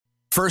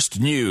First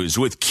News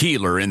with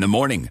Keeler in the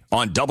morning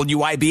on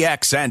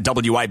WIBX and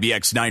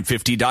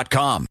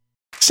WIBX950.com.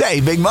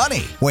 Save big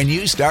money when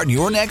you start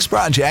your next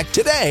project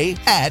today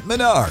at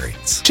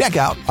Menards. Check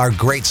out our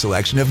great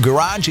selection of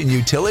garage and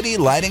utility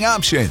lighting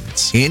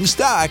options. In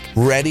stock,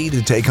 ready to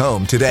take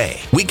home today.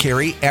 We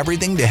carry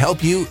everything to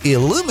help you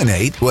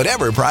illuminate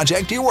whatever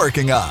project you're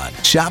working on.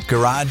 Shop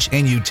garage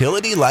and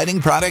utility lighting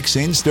products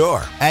in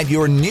store at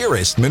your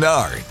nearest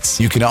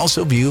Menards. You can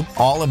also view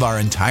all of our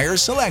entire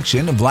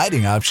selection of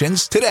lighting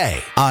options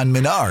today on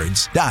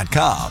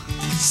Menards.com.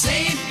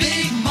 Save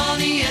big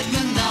money at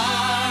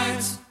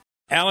Menards.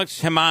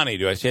 Alex Hemani,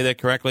 do I say that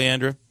correctly,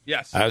 Andrew?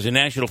 Yes. I was a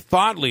national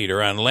thought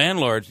leader on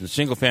landlords and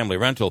single-family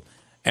rental,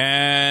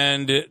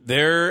 and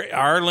there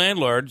are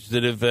landlords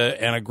that have,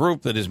 and a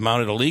group that has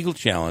mounted a legal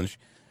challenge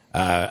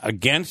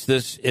against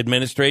this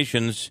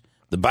administration's,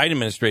 the Biden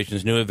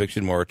administration's new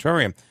eviction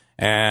moratorium.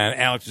 And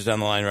Alex is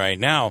on the line right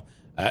now.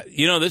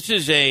 This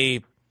is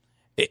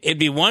it'd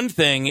be one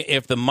thing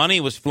if the money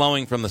was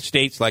flowing from the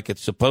states like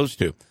it's supposed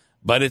to,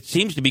 but it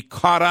seems to be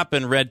caught up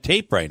in red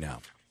tape right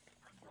now.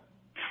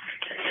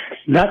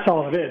 That's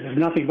all it is. There's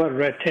nothing but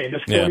red tape.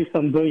 There's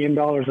 $40-some billion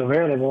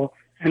available,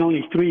 and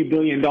only $3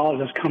 billion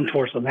has come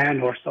towards the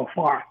landlord so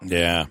far.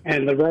 Yeah.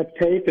 And the red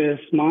tape is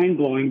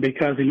mind-blowing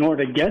because in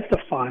order to get the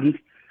funds,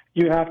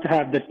 you have to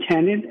have the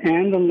tenant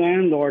and the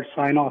landlord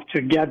sign off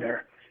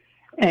together.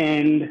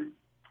 And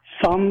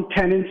some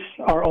tenants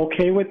are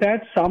okay with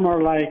that. Some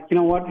are like, you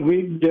know what,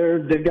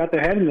 they've got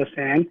their head in the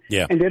sand,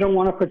 and they don't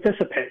want to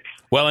participate.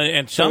 Well,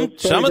 and some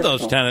of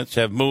those tenants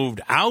have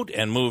moved out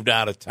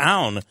of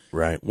town,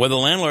 right, where the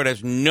landlord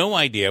has no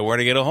idea where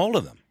to get a hold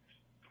of them.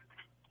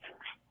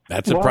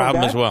 That's a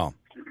problem as well.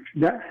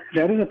 That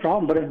is a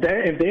problem. But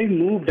if they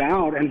moved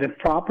out and the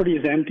property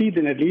is empty,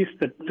 then at least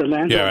the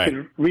landlord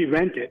can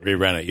re-rent it.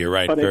 Re-rent it. You're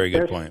right. Very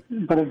good point.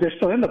 But if they're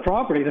still in the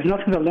property, there's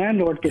nothing the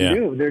landlord can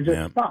do. They're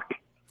just stuck.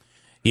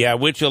 Yeah,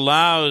 which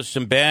allows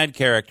some bad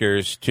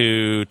characters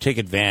to take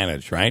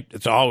advantage, right?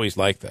 It's always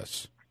like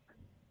this.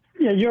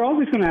 Yeah, you're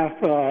always going to have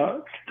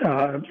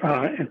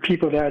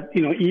people that,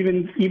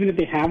 even if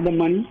they have the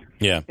money,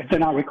 if they're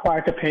not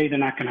required to pay, they're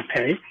not going to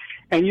pay.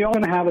 And you're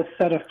going to have a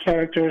set of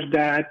characters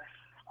that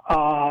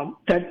are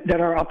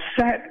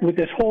upset with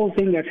this whole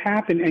thing that's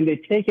happened, and they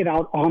take it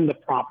out on the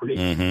property.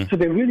 Mm-hmm. So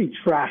they really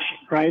trash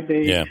it, right?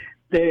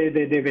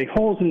 They make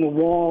holes in the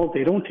wall.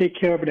 They don't take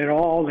care of it at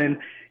all, and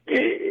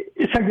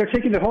it's like they're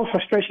taking their whole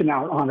frustration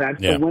out on that.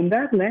 So when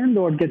that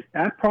landlord gets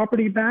that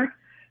property back,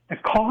 the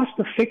cost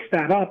to fix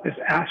that up is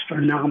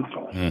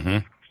astronomical. Mm-hmm.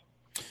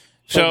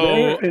 So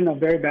they're in a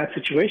very bad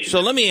situation. So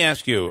let me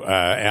ask you,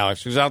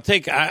 Alex, because I'll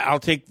take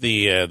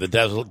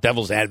the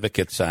devil's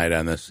advocate side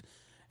on this,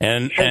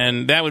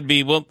 and that would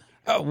be, what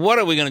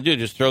are we going to do?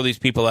 Just throw these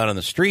people out on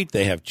the street?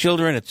 They have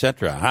children,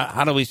 etc.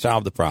 How do we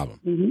solve the problem?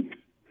 Mm-hmm.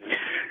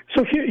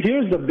 So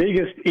here's the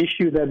biggest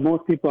issue that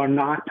most people are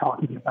not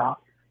talking about.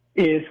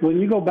 Is when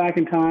you go back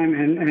in time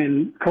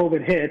and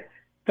COVID hit,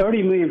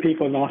 30 million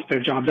people lost their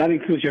jobs. That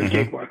includes your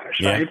gig workers,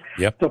 right?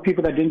 Yep. So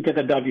people that didn't get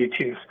the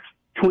W-2s.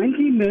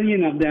 20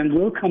 million of them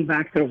will come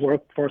back to the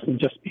workforce and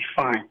just be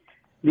fine.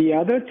 The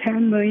other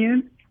 10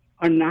 million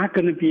are not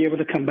going to be able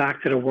to come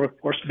back to the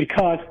workforce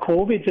because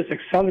COVID just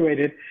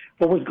accelerated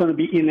what was going to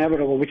be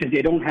inevitable, which is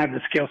they don't have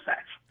the skill sets.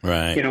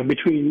 Right.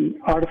 Between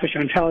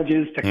artificial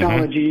intelligence,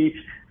 technology,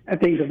 and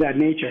things of that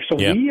nature. So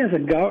we as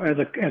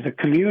a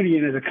community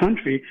and as a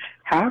country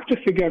have to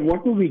figure out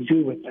what will we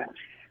do with that.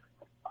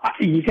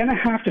 You're going to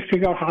have to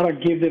figure out how to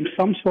give them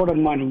some sort of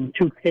money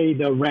to pay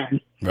the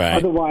rent. Right.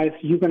 Otherwise,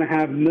 you're going to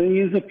have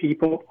millions of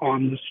people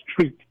on the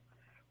street.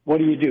 What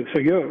do you do?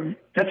 So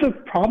that's a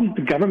problem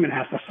the government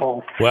has to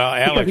solve. Well,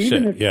 Alex, go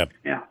ahead.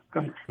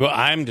 Well,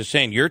 I'm just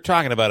saying you're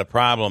talking about a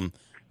problem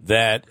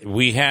that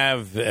we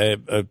have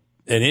an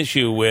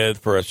issue with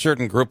for a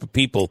certain group of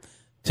people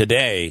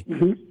today.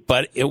 Mm-hmm.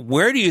 But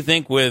where do you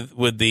think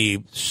with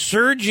the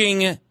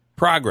surging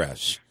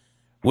progress,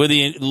 with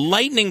the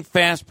lightning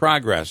fast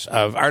progress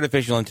of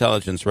artificial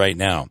intelligence right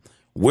now,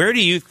 where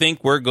do you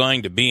think we're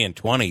going to be in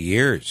 20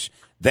 years?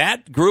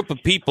 That group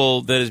of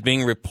people that is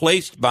being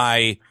replaced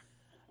by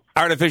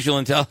artificial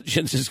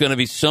intelligence is going to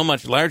be so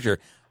much larger.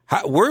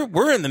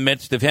 We're in the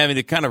midst of having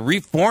to kind of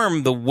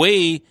reform the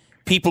way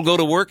people go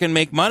to work and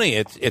make money.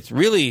 It's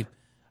really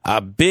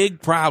a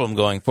big problem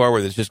going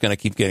forward that's just going to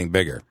keep getting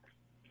bigger.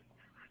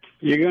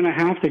 You're going to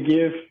have to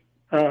give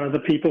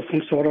the people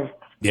some sort of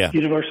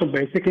universal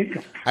basic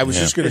income. I was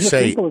just going to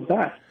say. Simple as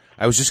that.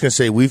 I was just going to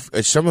say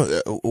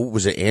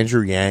was it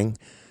Andrew Yang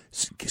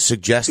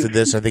suggested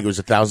this? I think it was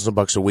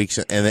 $1,000 a week,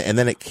 and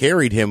then it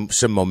carried him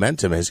some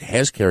momentum.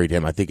 Has carried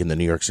him, I think, in the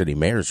New York City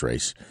mayor's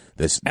race.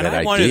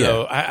 I wonder,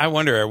 though. I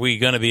wonder, are we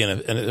going to be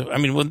I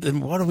mean,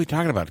 what are we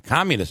talking about?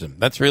 Communism.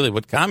 That's really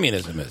what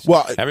communism is.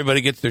 Well,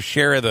 everybody gets their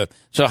share of the.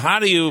 So how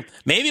do you?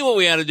 Maybe what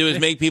we ought to do is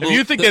make people. If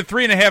you think that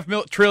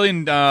 $3.5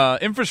 trillion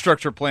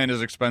infrastructure plan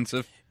is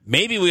expensive,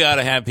 maybe we ought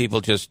to have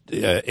people just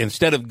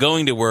instead of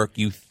going to work,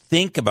 you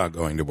think about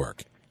going to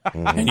work.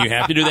 And you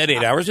have to do that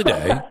 8 hours a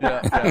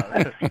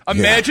day.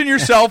 Imagine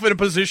yourself in a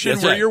position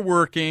where you're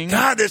working.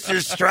 God, this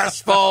is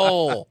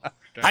stressful.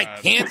 I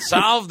can't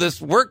solve this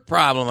work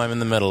problem I'm in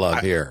the middle of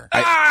here.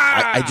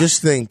 I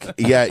just think,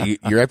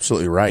 you're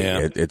absolutely right.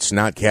 Yeah. It's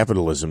not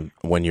capitalism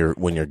when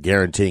you're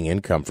guaranteeing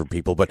income for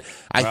people. But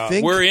I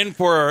think we're in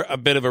for a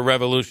bit of a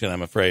revolution,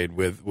 I'm afraid,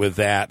 with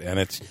that.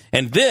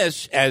 And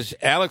this, as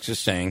Alex is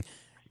saying,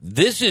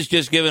 this is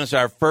just giving us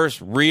our first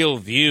real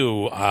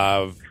view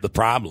of the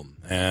problem,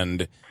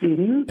 and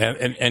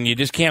you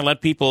just can't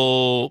let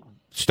people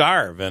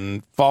starve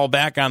and fall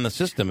back on the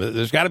system.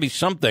 There's got to be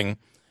something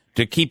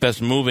to keep us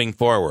moving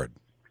forward.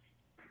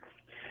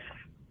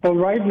 Well,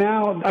 right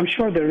now, I'm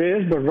sure there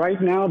is, but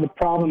right now the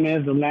problem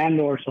is the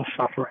landlords are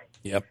suffering.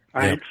 Yep.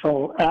 Right. Yep.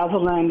 So as a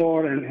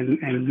landlord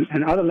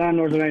and other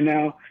landlords right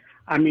now,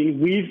 I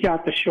mean, we've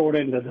got the short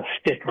end of the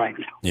stick right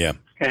now. Yeah.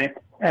 Okay.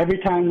 Every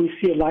time we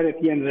see a light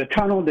at the end of the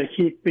tunnel, they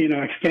keep,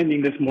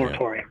 extending this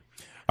moratorium.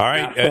 All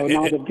right. So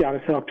now they've got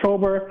it to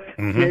October.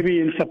 Maybe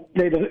in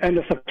the end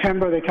of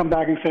September, they come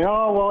back and say,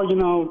 "Oh, well,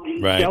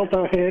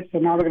 Delta hit, so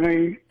now they're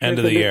going to end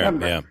of the year."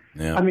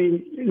 Yeah. I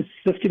mean, it's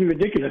just getting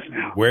ridiculous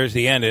now. Where's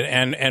the end?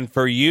 And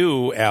for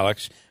you,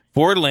 Alex,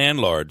 for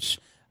landlords,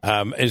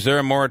 is there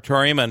a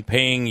moratorium on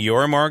paying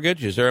your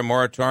mortgage? Is there a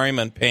moratorium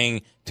on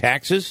paying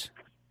taxes?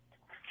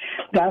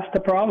 That's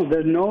the problem.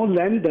 There's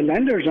the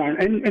lenders aren't.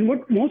 And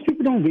what most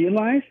people don't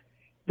realize,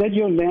 that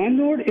your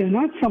landlord is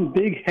not some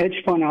big hedge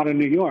fund out of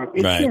New York.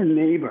 It's your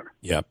neighbor.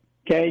 Yep.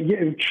 Okay?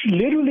 You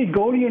literally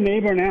go to your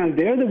neighbor now.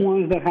 They're the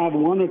ones that have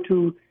one or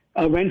two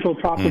rental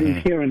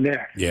properties here and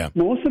there. Yeah.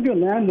 Most of your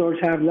landlords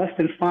have less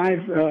than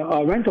 5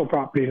 rental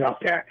properties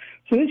out there.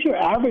 So it's your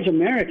average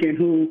American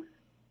who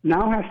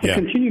now has to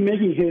continue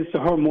making his or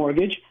her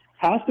mortgage,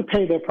 has to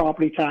pay their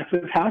property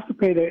taxes, has to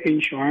pay their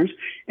insurance,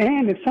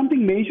 and if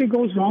something major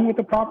goes wrong with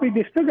the property,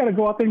 they still got to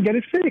go out there and get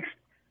it fixed.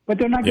 But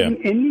they're not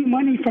getting any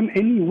money from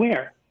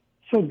anywhere.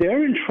 So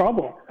they're in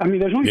trouble. I mean,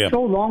 there's only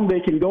so long they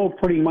can go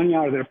putting money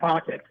out of their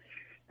pocket.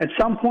 At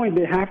some point,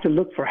 they have to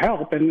look for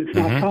help, and it's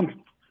not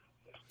coming.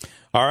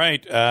 All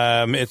right.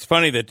 It's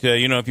funny that,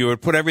 if you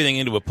would put everything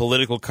into a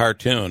political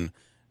cartoon,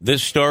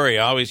 this story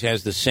always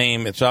has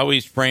it's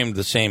always framed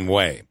the same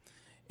way.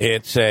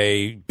 It's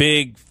a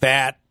big,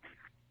 fat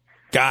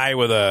guy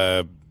with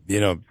a,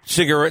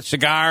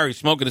 cigar. He's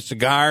smoking a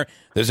cigar.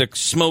 There's a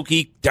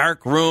smoky,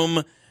 dark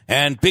room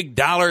and big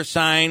dollar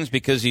signs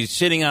because he's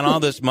sitting on all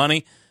this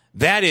money.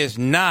 That is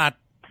not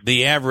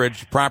the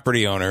average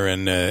property owner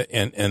in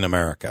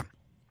America.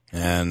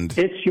 And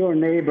it's your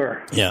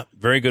neighbor. Yeah,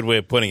 very good way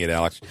of putting it,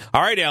 Alex.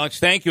 All right, Alex,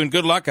 thank you and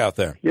good luck out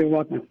there. You're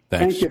welcome.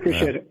 Thanks. Thank you,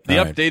 appreciate it. The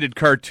updated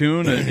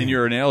cartoon in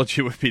your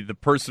analogy would be the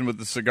person with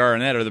the cigar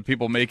and that are the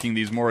people making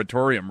these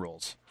moratorium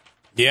rules.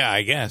 Yeah,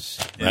 I guess.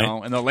 Right?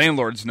 And the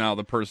landlord's now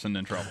the person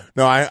in trouble.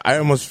 No, I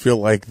almost feel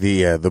like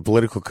the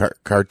political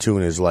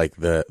cartoon is like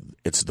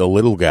it's the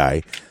little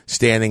guy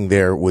standing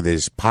there with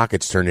his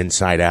pockets turned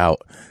inside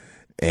out.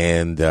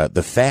 And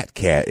the fat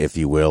cat, if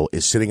you will,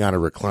 is sitting on a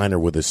recliner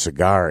with a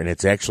cigar, and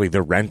it's actually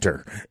the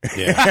renter.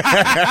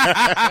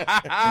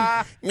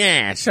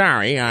 Yeah,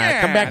 sorry.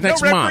 Come back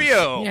next month.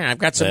 Yeah, I've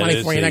got some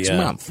money for you next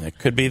month. It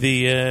could be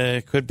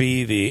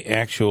the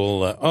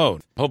actual.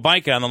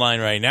 Mike on the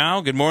line right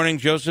now. Good morning,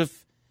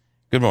 Joseph.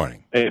 Good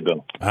morning. Hey,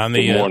 Bill. Good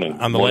morning.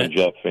 Good morning,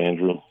 Jeff,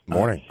 Andrew.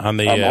 Morning.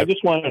 I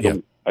just wanted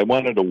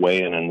to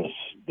weigh in on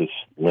this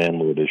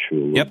landlord issue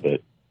a little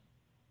bit.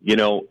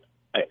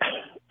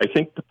 I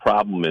think the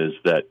problem is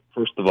that,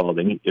 first of all,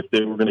 if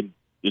they were going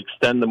to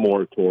extend the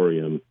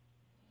moratorium,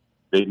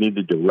 they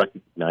needed to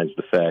recognize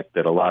the fact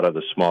that a lot of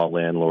the small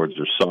landlords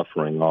are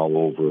suffering all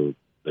over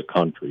the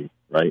country,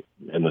 right,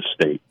 in the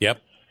state.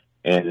 Yep.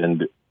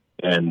 And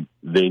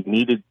they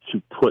needed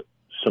to put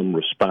some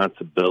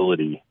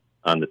responsibility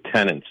on the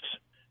tenants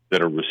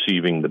that are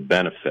receiving the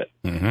benefit,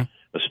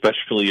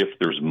 especially if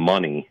there's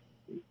money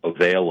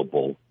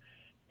available.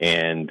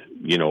 And,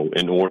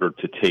 in order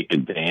to take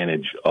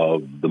advantage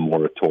of the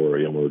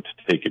moratorium or to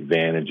take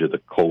advantage of the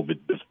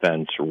COVID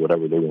defense or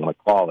whatever they want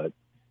to call it,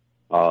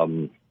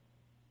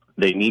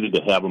 they needed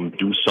to have them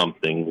do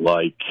something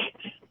like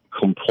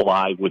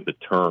comply with the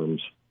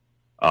terms,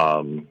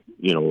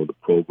 the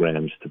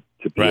programs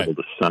to be able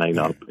to sign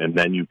up, and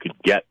then you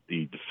could get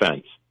the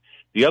defense.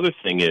 The other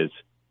thing is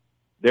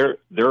they're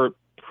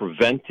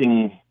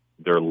preventing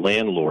their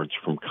landlords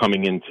from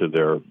coming into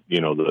their,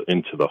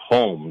 into the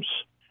homes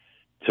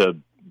to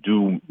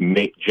do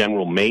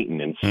general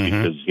maintenance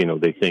because,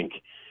 they think,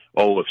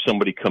 if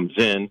somebody comes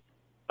in,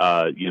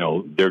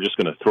 they're just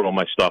going to throw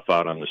my stuff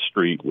out on the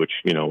street, which,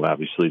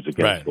 obviously is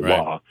against the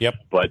law. Yep.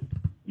 But,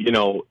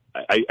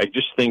 I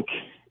just think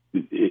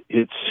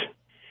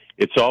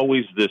it's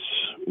always this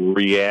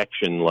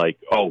reaction like,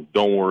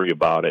 don't worry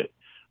about it.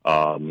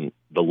 The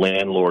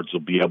landlords will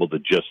be able to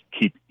just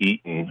keep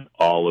eating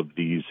all of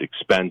these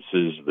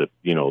expenses that,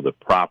 the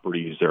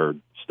properties are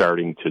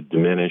starting to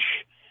diminish.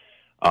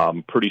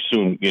 Pretty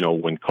soon,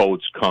 when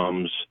codes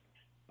comes,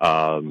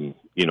 the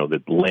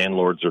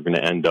landlords are going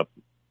to end up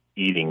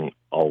eating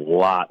a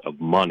lot of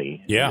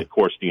money. Yeah. And of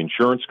course, the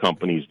insurance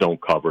companies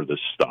don't cover this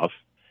stuff.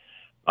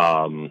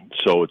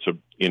 So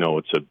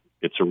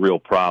it's a real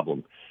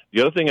problem.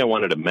 The other thing I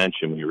wanted to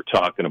mention, we were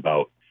talking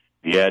about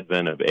the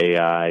advent of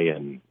AI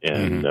and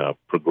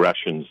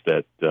progressions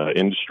that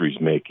industry's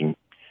making.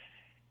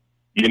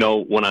 You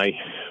know, when I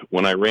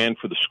ran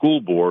for the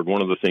school board,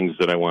 one of the things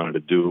that I wanted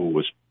to do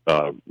was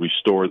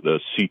restore the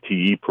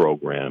CTE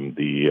program,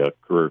 the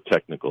career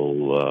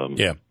technical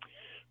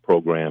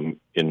program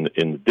in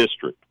the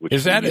district. Which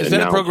is that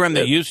a program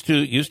that used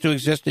to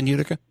exist in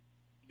Utica?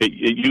 It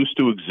used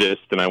to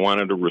exist, and I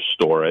wanted to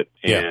restore it.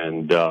 Yeah.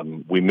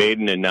 And we made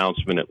an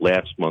announcement at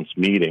last month's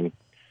meeting.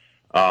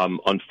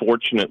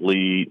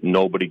 Unfortunately,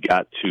 nobody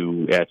got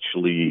to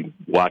actually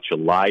watch a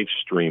live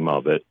stream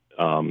of it,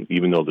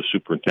 even though the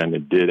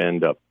superintendent did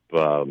end up,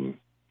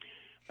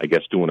 I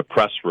guess, doing a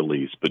press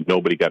release. But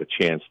nobody got a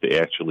chance to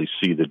actually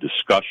see the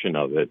discussion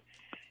of it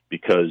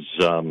because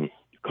a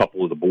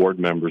couple of the board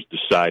members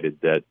decided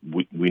that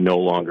we no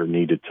longer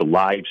needed to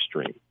live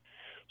stream.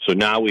 So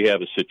now we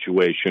have a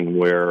situation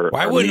where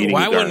why wouldn't you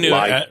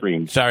live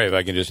stream? Sorry if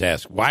I can just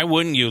ask, why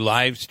wouldn't you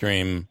live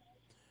stream?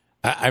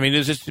 I mean,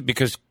 is this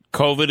because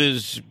COVID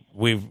is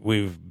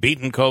we've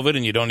beaten COVID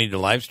and you don't need to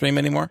live stream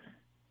anymore?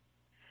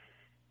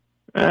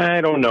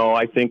 I don't know.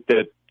 I think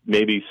that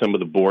maybe some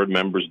of the board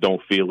members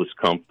don't feel as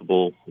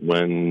comfortable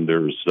when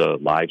there's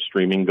live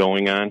streaming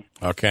going on.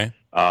 Okay.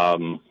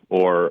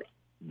 Or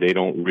they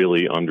don't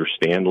really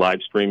understand live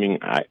streaming.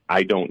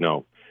 I don't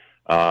know.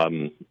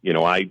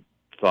 I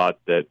thought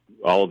that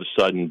all of a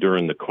sudden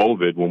during the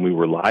COVID, when we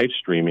were live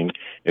streaming,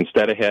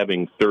 instead of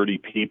having 30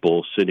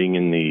 people sitting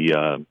in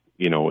the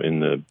in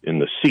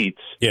the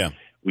seats,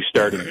 we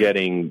started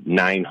getting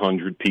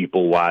 900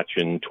 people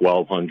watching,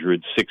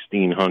 1,200,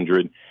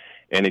 1,600,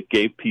 and it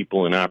gave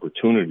people an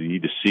opportunity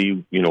to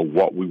see,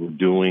 what we were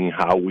doing,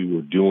 how we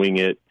were doing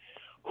it,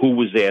 who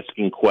was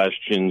asking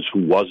questions,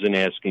 who wasn't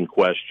asking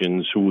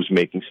questions, who was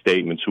making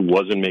statements, who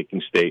wasn't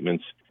making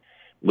statements,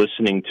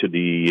 listening to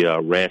the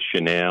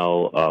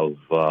rationale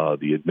of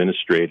the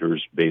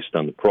administrators based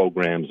on the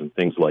programs and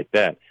things like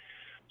that.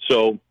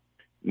 So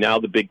now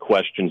the big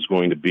question is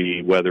going to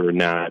be whether or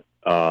not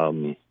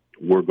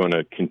we're going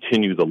to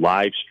continue the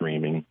live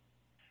streaming.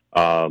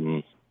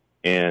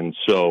 And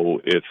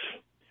so if,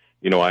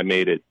 I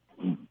made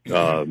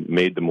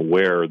them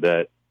aware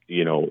that,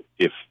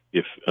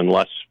 if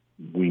unless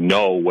we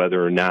know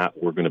whether or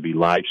not we're going to be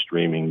live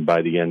streaming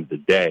by the end of the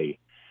day,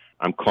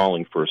 I'm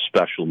calling for a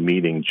special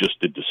meeting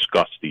just to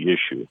discuss the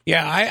issue.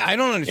 Yeah, I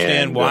don't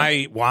understand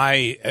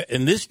why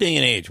in this day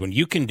and age, when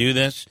you can do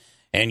this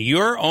and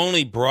you're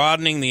only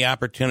broadening the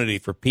opportunity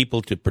for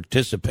people to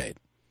participate,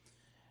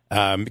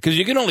 because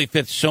you can only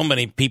fit so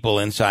many people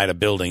inside a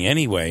building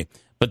anyway,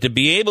 but to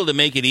be able to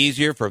make it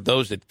easier for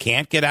those that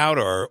can't get out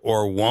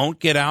or won't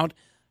get out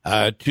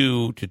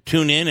to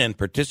tune in and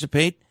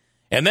participate,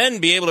 and then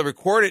be able to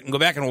record it and go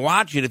back and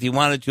watch it if you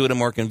wanted to at a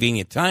more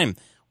convenient time.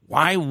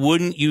 Why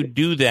wouldn't you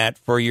do that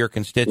for your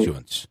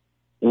constituents?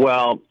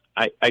 Well,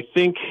 I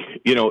think,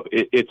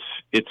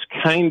 it's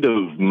kind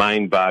of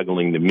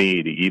mind-boggling to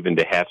me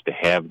to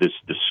have this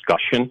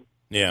discussion.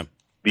 Yeah.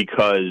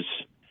 Because,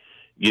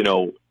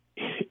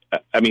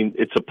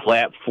 it's a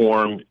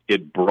platform.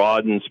 It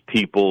broadens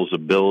people's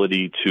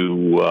ability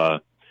to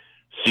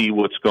see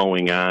what's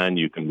going on.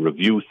 You can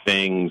review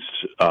things.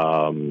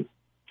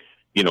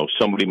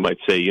 Somebody might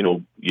say,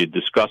 you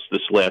discussed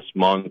this last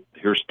month.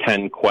 Here's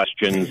 10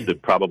 questions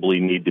that probably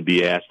need to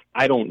be asked.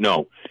 I don't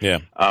know. Yeah.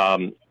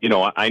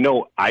 I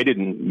know I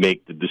didn't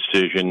make the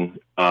decision.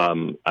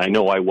 I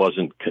know I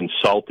wasn't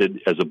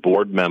consulted as a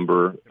board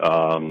member.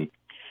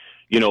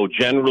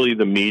 Generally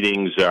the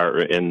meetings are,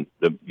 and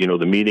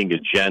the meeting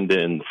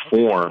agenda and the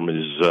form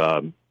is,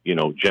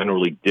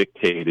 generally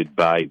dictated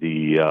by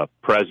the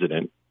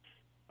president.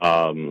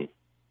 So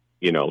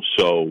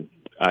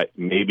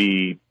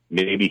maybe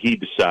he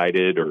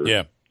decided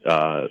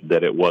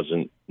that it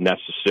wasn't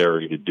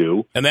necessary to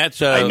do. And that's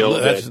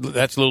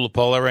that's Lou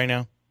LaPolla right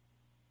now?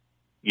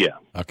 Yeah.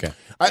 Okay.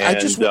 I'm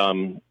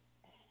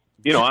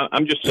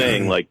just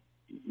saying,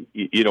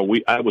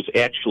 I was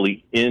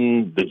actually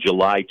in the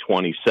July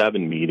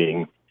 27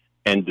 meeting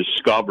and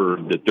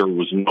discovered that there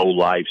was no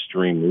live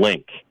stream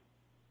link.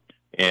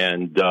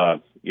 And,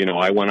 I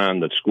went on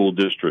the school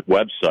district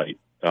website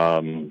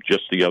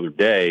just the other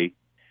day,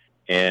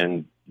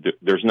 and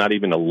there's not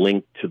even a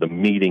link to the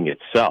meeting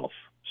itself.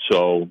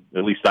 So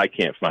at least I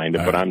can't find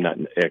it, but I'm not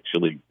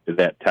actually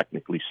that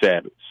technically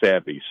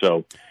savvy.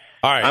 So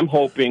I'm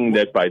hoping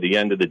that by the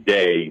end of the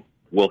day,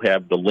 we'll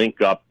have the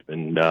link up,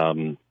 and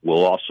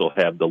we'll also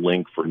have the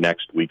link for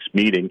next week's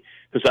meeting,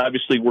 because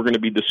obviously we're going to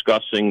be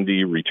discussing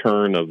the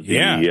return of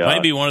the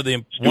might be one of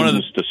the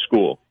to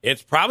school.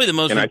 It's probably the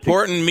most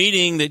important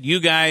meeting that you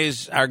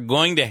guys are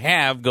going to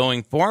have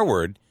going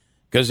forward,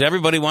 because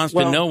everybody wants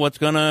to know what's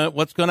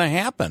gonna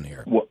happen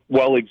here.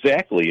 Well,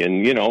 exactly,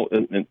 and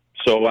and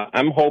so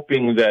I'm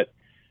hoping that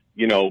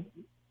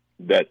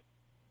that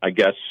I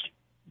guess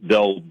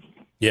they'll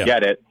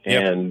get it,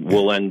 and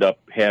we'll end up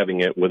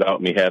having it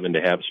without me having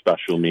to have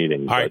special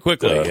meetings. All right,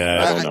 quickly.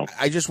 I don't know.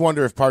 I just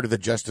wonder if part of the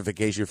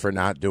justification for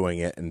not doing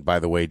it, and by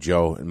the way,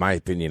 Joe, in my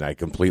opinion, I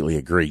completely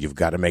agree. You've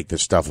got to make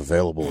this stuff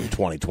available in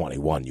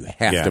 2021. You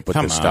have to put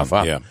this stuff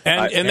up. Yeah.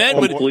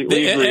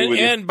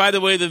 And by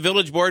the way, the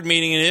village board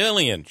meeting in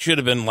Ilion should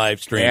have been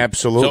live streamed.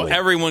 Absolutely. So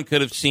everyone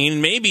could have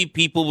seen. Maybe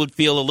people would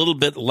feel a little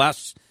bit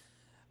less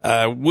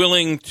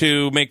willing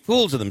to make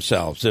fools of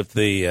themselves if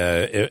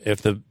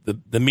the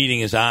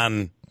meeting is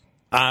on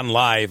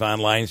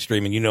online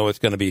streaming. It's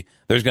going to be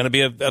there's going to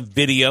be a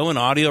video and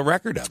audio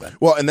record of it.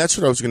 Well, and that's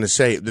what I was going to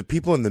say. The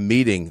people in the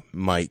meeting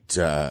might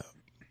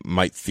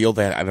feel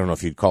that. I don't know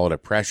if you'd call it a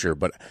pressure,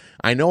 but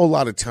I know a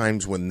lot of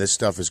times when this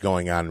stuff is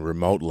going on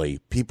remotely,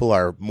 people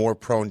are more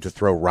prone to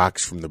throw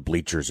rocks from the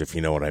bleachers, if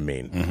you know what I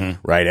mean. Mm-hmm.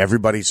 Right?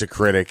 Everybody's a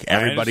critic.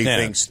 Everybody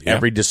thinks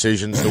every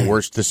decision's the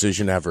worst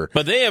decision ever.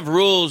 But they have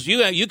rules.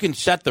 You can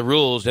set the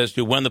rules as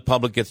to when the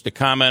public gets to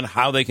comment,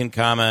 how they can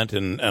comment,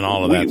 and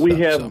all of that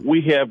stuff.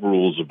 We have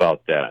rules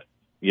about that.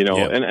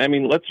 And I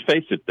mean, let's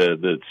face it,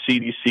 the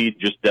CDC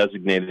just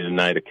designated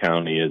Oneida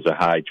County as a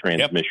high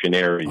transmission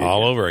area.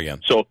 All over again.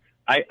 So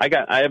I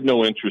have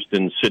no interest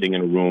in sitting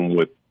in a room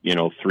with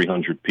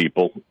 300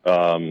 people,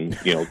 crammed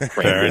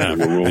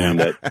into a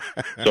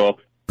room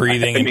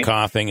breathing and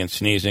coughing and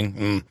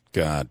sneezing.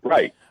 God.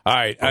 Right. All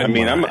right.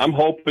 I'm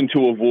hoping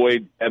to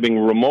avoid having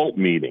remote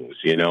meetings.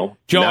 Joe,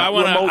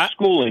 remote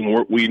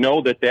schooling. We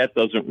know that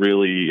doesn't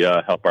really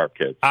help our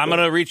kids. I'm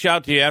going to reach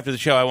out to you after the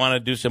show. I want to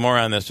do some more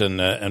on this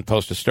and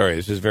post a story.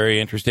 This is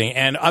very interesting,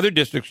 and other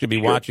districts should be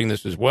watching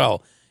this as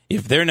well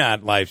if they're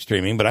not live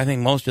streaming. But I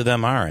think most of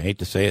them are. I hate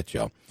to say it,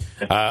 Joe.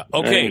 Okay. I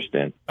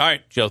understand. All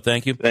right, Joe,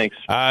 thank you. Thanks.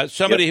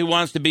 Somebody who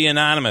wants to be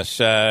anonymous.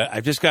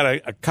 I've just got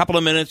a couple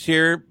of minutes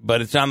here,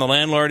 but it's on the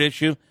landlord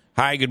issue.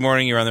 Hi, good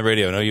morning. You're on the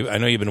radio. I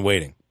know you've been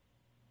waiting.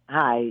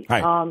 Hi.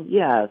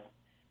 Yes.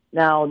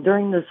 Now,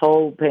 during this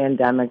whole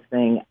pandemic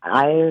thing,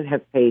 I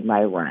have paid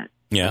my rent.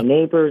 Yeah. My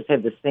neighbors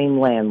have the same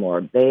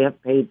landlord. They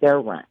have paid their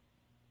rent.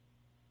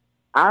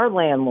 Our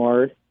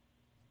landlord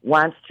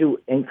wants to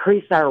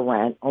increase our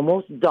rent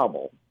almost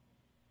double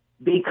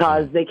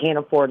because they can't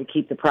afford to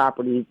keep the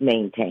properties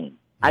maintained.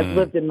 I've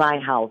lived in my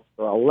house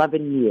for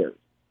 11 years.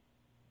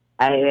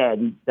 I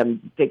had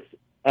them fix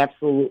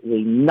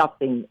absolutely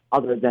nothing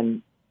other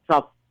than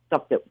stuff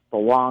that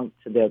belonged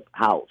to the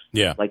house,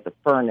 like the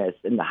furnace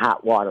and the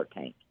hot water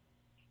tank.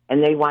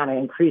 And they want to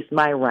increase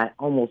my rent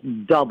almost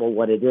double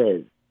what it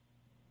is.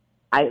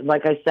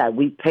 Like I said,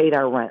 we paid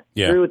our rent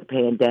through the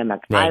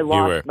pandemic. Right, I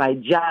lost my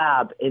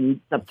job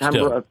in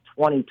September of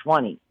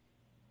 2020,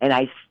 and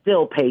I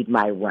still paid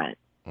my rent.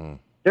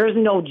 There's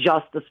no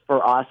justice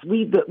for us.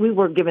 We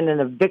were given an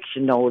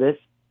eviction notice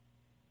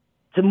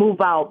to move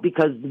out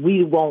because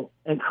we won't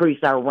increase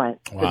our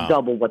rent to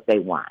double what they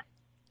want.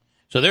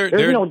 So there's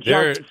no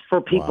justice for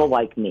people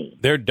like me.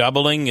 They're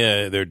doubling.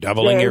 They're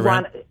doubling your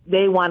rent.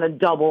 They want to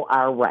double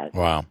our rent.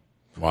 Wow.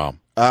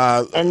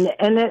 And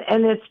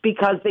it's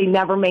because they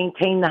never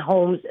maintain the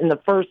homes in the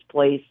first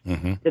place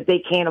that they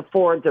can't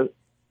afford to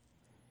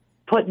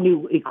put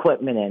new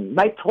equipment in.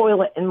 My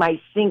toilet and my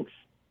sinks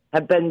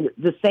have been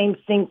the same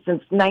sink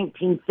since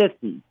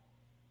 1950.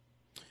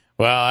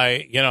 Well,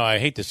 I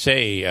hate to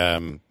say,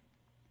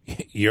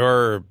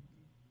 you're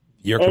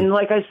and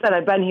like I said,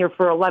 I've been here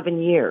for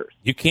 11 years.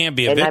 You can't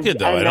be evicted,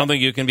 though. I don't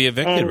think you can be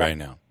evicted right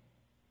now.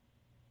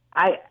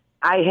 I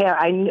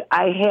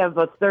have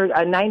a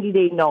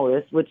 90-day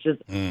notice, which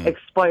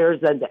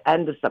expires at the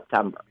end of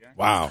September.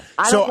 Wow!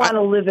 I don't want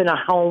to live in a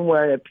home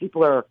where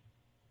people are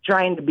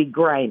trying to be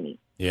grimy.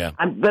 Yeah.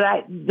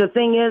 The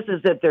thing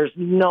is that there's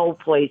no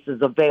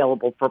places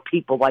available for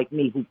people like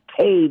me who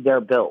pay their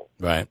bills.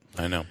 Right.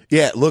 I know.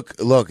 Yeah. Look.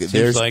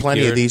 There's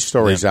plenty of these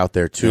stories out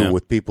there too,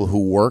 with people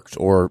who worked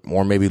or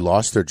maybe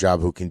lost their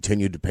job who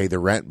continued to pay the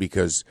rent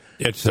because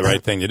it's the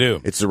right thing to do.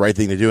 It's the right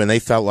thing to do, and they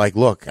felt like,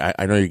 look,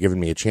 I know you're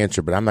giving me a chance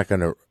here, but I'm not going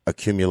to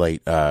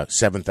accumulate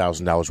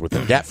 $7,000 worth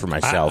of debt for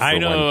myself. I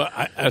know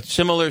a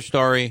similar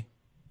story.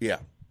 Yeah.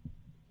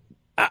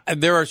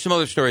 There are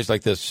similar stories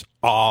like this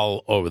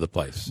all over the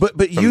place.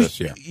 But you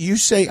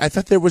say, I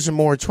thought there was a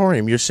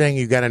moratorium. You're saying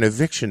you got an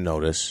eviction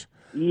notice.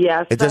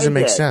 Yes, it doesn't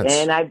make sense.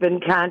 And I've been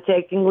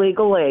contacting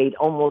legal aid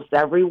almost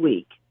every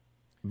week.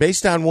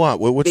 Based on what?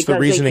 What's the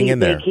reasoning in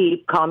there? They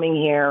keep coming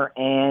here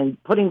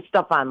and putting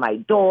stuff on my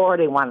door.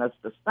 They want us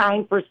to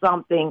sign for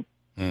something.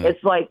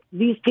 It's like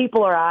these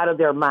people are out of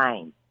their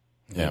minds.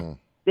 Yeah.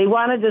 They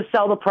wanted to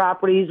sell the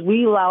properties.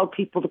 We allowed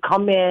people to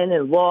come in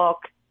and look,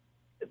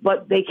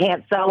 but they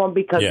can't sell them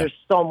because there's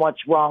so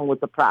much wrong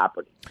with the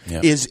property.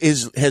 Yeah.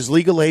 Has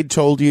legal aid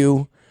told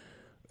you?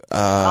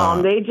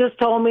 They just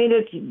told me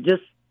to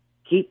just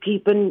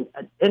keeping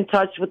in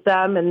touch with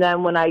them, and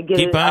then when I get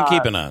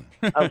keeping on.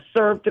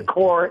 Served to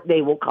court,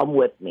 they will come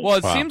with me. Well,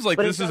 it seems like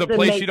this is a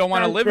place you don't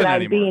want to live in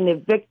anymore. I'm being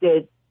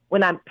evicted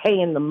when I'm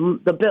paying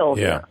the bill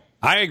here.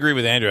 I agree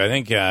with Andrew. I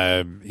think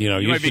you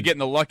might be getting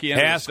the lucky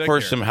end ask of the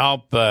for stick some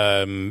help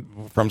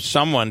from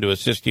someone to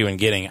assist you in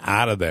getting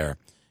out of there.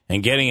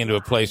 and getting into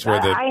a place where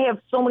I have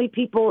so many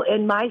people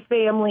in my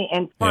family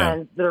and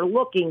friends that are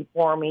looking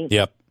for me.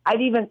 Yep. I've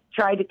even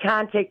tried to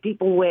contact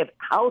people who have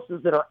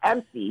houses that are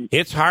empty.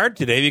 It's hard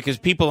today because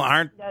people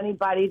aren't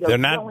anybody they're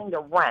willing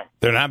to rent.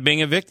 They're not being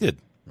evicted,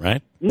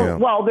 right? No,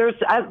 well,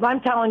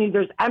 I'm telling you,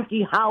 there's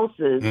empty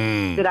houses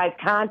that I've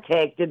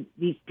contacted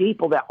these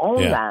people that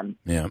own them,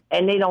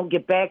 and they don't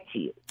get back to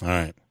you. All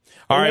right.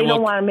 They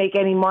don't want to make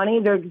any money.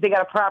 They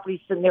got a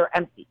property sitting there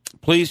empty.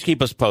 Please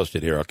keep us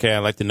posted here, okay? I'd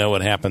like to know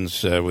what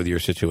happens with your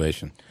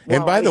situation.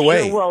 And by the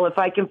way, well, if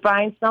I can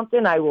find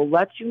something, I will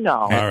let you know.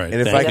 All right.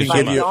 And if I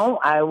don't,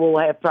 I will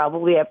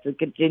probably have to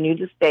continue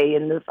to stay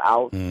in this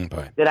house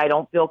that I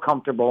don't feel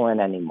comfortable in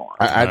anymore.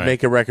 I'd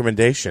make a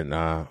recommendation.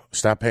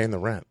 Stop paying the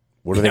rent.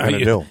 What are they going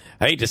to do?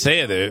 I hate to say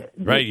it,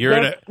 right?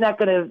 That's not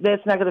going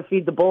to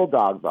feed the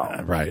bulldog,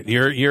 though. Right.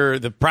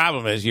 The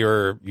problem is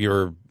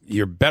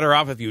you're better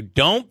off if you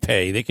don't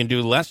pay. They can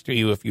do less to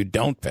you if you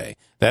don't pay.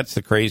 That's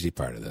the crazy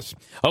part of this.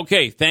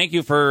 Okay, thank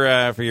you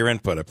for your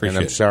input. I appreciate it.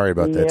 And I'm sorry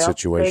about that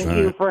situation. Thank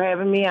you for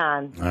having me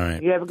on. All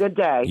right. You have a good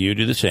day. You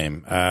do the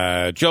same.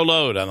 Joe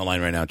Lode on the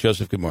line right now.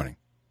 Joseph, good morning.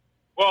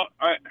 Well,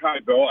 hi,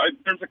 Bill.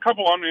 There's a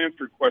couple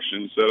unanswered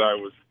questions that I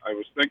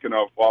was thinking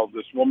of while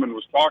this woman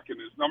was talking.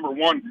 Is number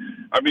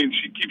one, I mean,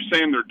 she keeps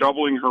saying they're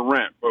doubling her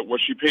rent, but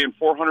was she paying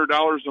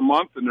 $400 a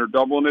month and they're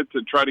doubling it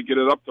to try to get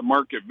it up to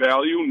market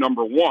value?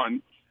 Number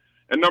one.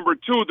 And number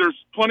two, there's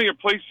plenty of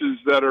places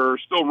that are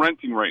still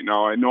renting right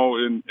now. I know,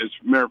 as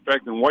a matter of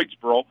fact, in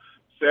Whitesboro,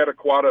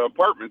 Sataquata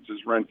Apartments is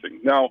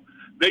renting. Now,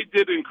 they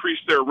did increase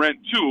their rent,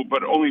 too,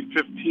 but only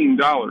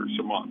 $15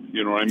 a month.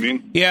 You know what I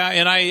mean? Yeah,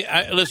 and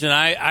I listen,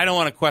 I don't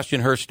want to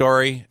question her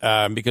story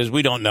because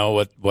we don't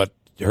know what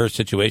her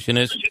situation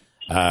is.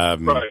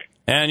 Right.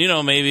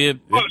 And, maybe...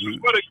 But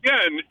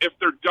again, if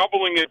they're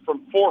doubling it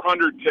from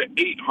 $400 to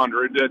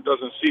 $800, that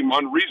doesn't seem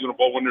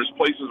unreasonable when there's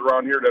places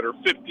around here that are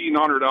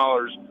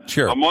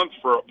 $1,500 a month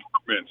for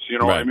apartments. You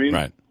know what I mean?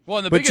 Right. Well,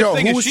 and the biggest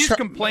thing is she's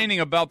complaining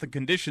about the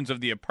conditions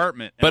of the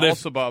apartment, and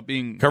also about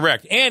being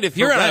correct. And if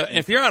you're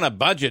on a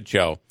budget,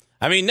 Joe,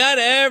 I mean, not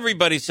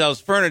everybody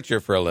sells furniture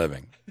for a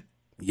living,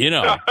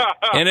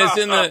 and it's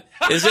in the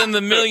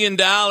 $1 million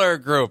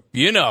group,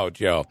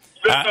 Joe.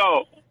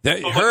 No.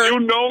 You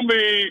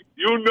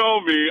know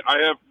me. I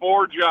have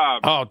 4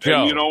 jobs. Oh,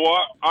 Joe. And you know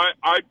what?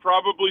 I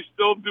probably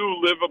still do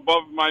live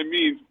above my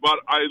means, but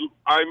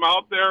I'm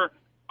out there.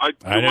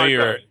 I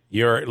know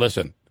you're.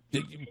 Listen,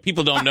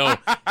 people don't know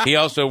he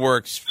also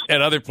works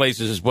at other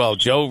places as well.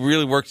 Joe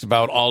really works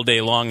about all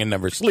day long and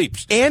never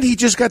sleeps. And he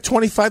just got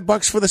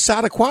 $25 for the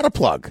Sataquata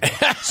plug.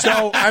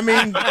 So, I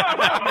mean...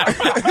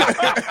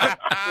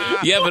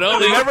 Yeah, but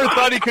only... He never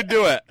thought he could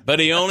do it. But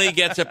he only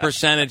gets a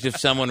percentage if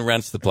someone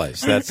rents the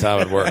place. That's how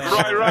it works.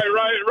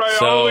 Right.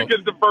 So, I only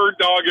get the bird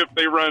dog if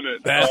they rent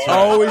it. That's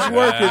always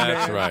working,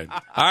 That's right.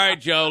 All right,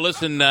 Joe,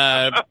 listen,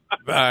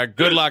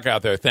 good luck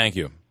out there. Thank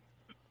you.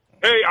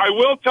 Hey, I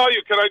will tell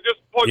you, can I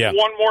just plug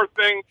one more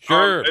thing?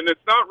 Sure. And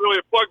it's not really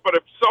a plug, but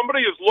if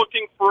somebody is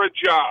looking for a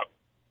job,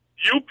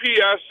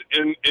 UPS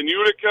in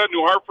Utica,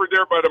 New Hartford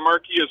there by the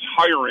Marquee is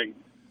hiring.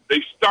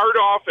 They start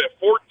off at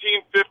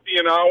 $14.50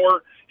 an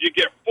hour. You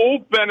get full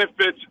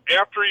benefits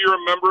after you're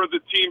a member of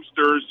the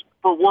Teamsters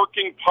for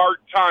working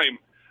part-time.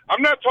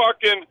 I'm not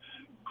talking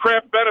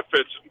crap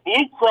benefits.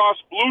 Blue Cross,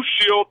 Blue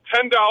Shield,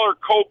 $10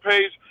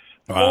 co-pays,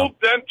 full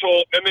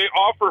dental, and they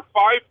offer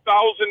 $5,000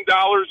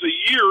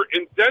 a year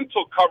in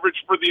dental coverage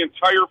for the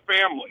entire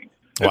family.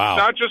 Wow.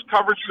 It's not just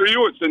coverage for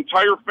you, it's the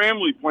entire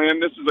family plan.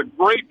 This is a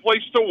great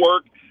place to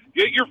work.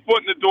 Get your foot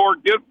in the door,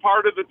 get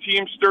part of the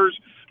Teamsters,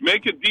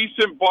 make a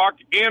decent buck,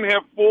 and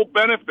have full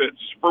benefits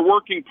for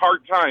working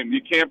part-time.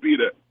 You can't beat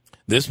it.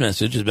 This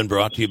message has been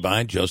brought to you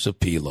by Joseph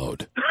P.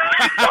 Lode.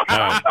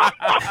 All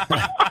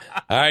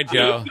right,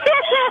 Joe.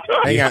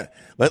 Hang on.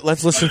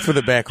 Let's listen for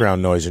the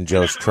background noise in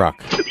Joe's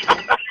truck.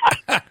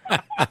 All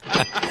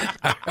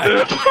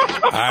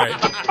right.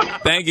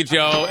 Thank you,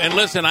 Joe. And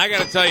listen, I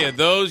got to tell you,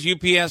 those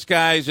UPS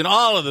guys and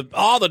all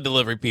the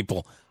delivery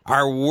people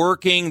are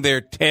working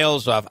their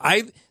tails off.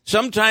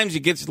 Sometimes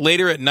it gets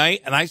later at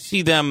night, and I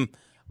see them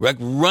like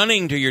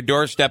running to your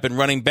doorstep and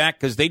running back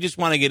because they just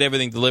want to get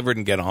everything delivered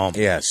and get home.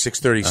 Yeah,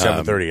 6:30,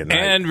 7:30 at night.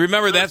 And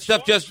remember, that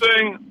stuff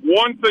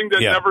one thing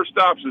that never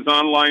stops is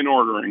online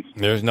ordering.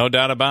 There's no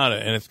doubt about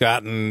it, and it's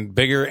gotten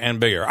bigger and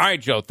bigger. All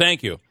right, Joe,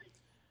 thank you.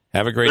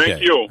 Have a great day.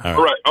 Thank you.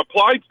 All right.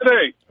 Apply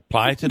today.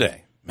 Apply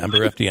today. Member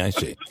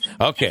FDIC.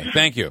 Okay,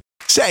 thank you.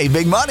 Save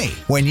big money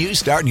when you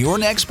start your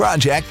next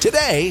project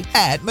today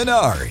at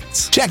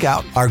Menards. Check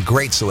out our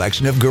great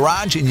selection of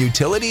garage and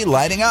utility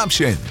lighting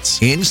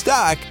options in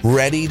stock,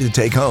 ready to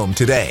take home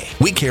today.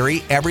 We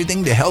carry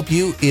everything to help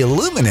you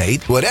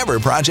illuminate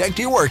whatever project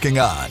you're working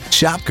on.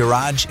 Shop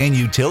garage and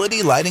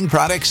utility lighting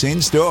products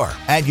in store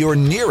at your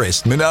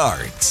nearest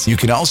Menards. You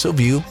can also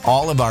view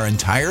all of our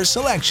entire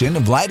selection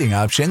of lighting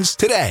options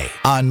today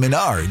on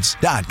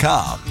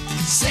Menards.com.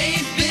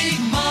 Save big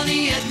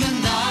money at Menards.